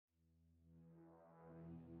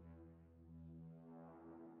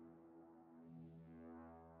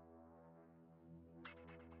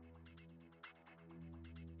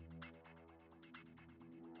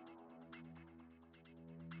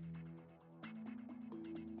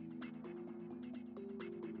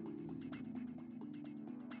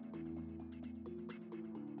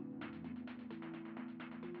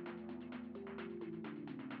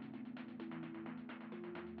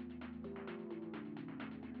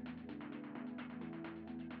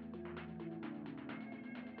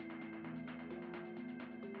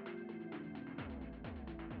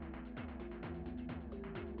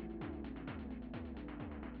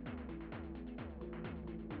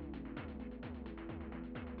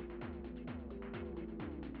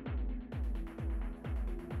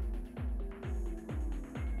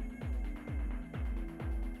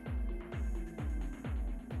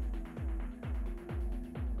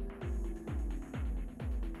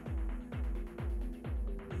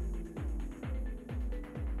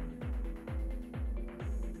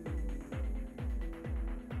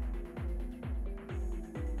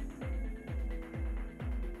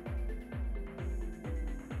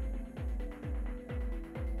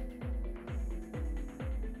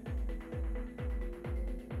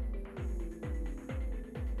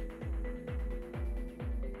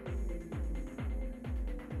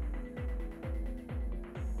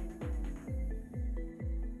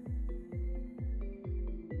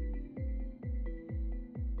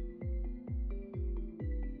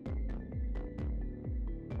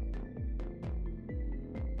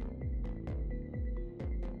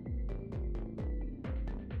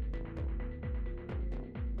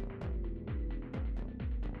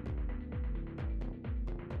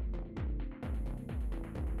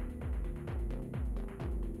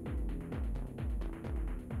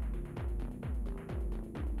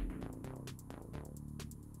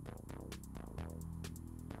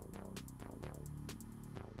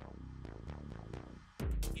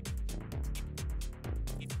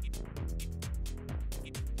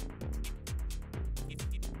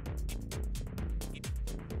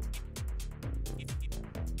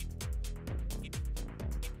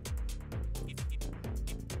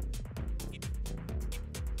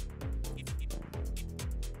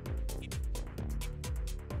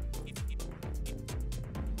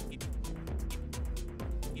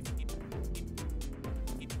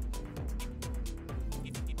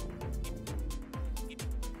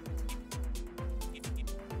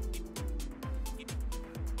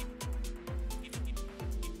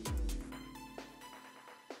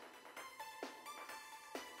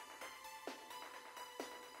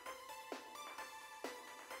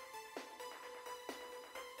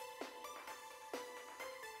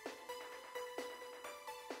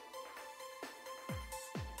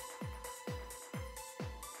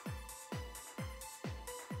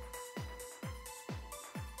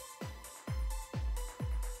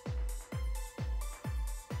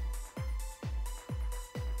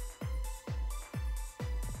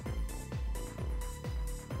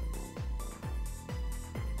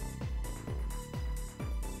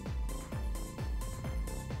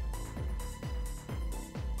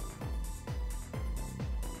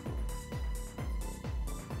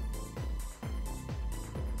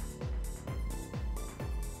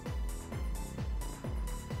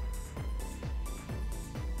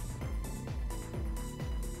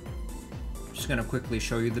gonna quickly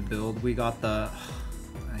show you the build. We got the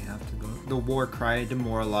the War Cry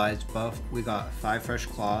Demoralized buff. We got 5 Fresh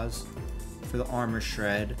Claws for the Armor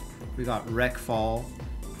Shred. We got Wreck Fall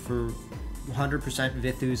for 100%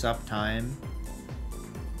 Vithu's uptime.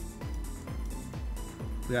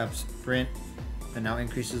 We have Sprint that now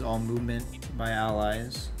increases all movement by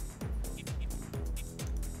allies.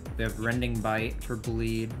 We have Rending Bite for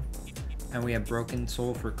bleed, and we have Broken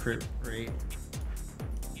Soul for crit rate.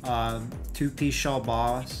 2-piece Shell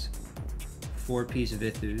Boss, 4-piece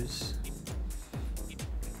Vithus.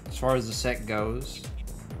 As far as the set goes,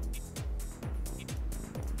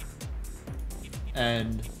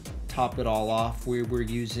 and top it all off, we were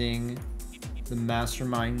using the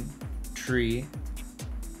Mastermind tree,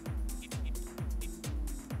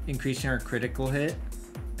 increasing our critical hit,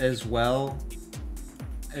 as well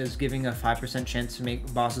as giving a 5% chance to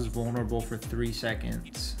make bosses vulnerable for 3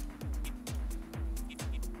 seconds.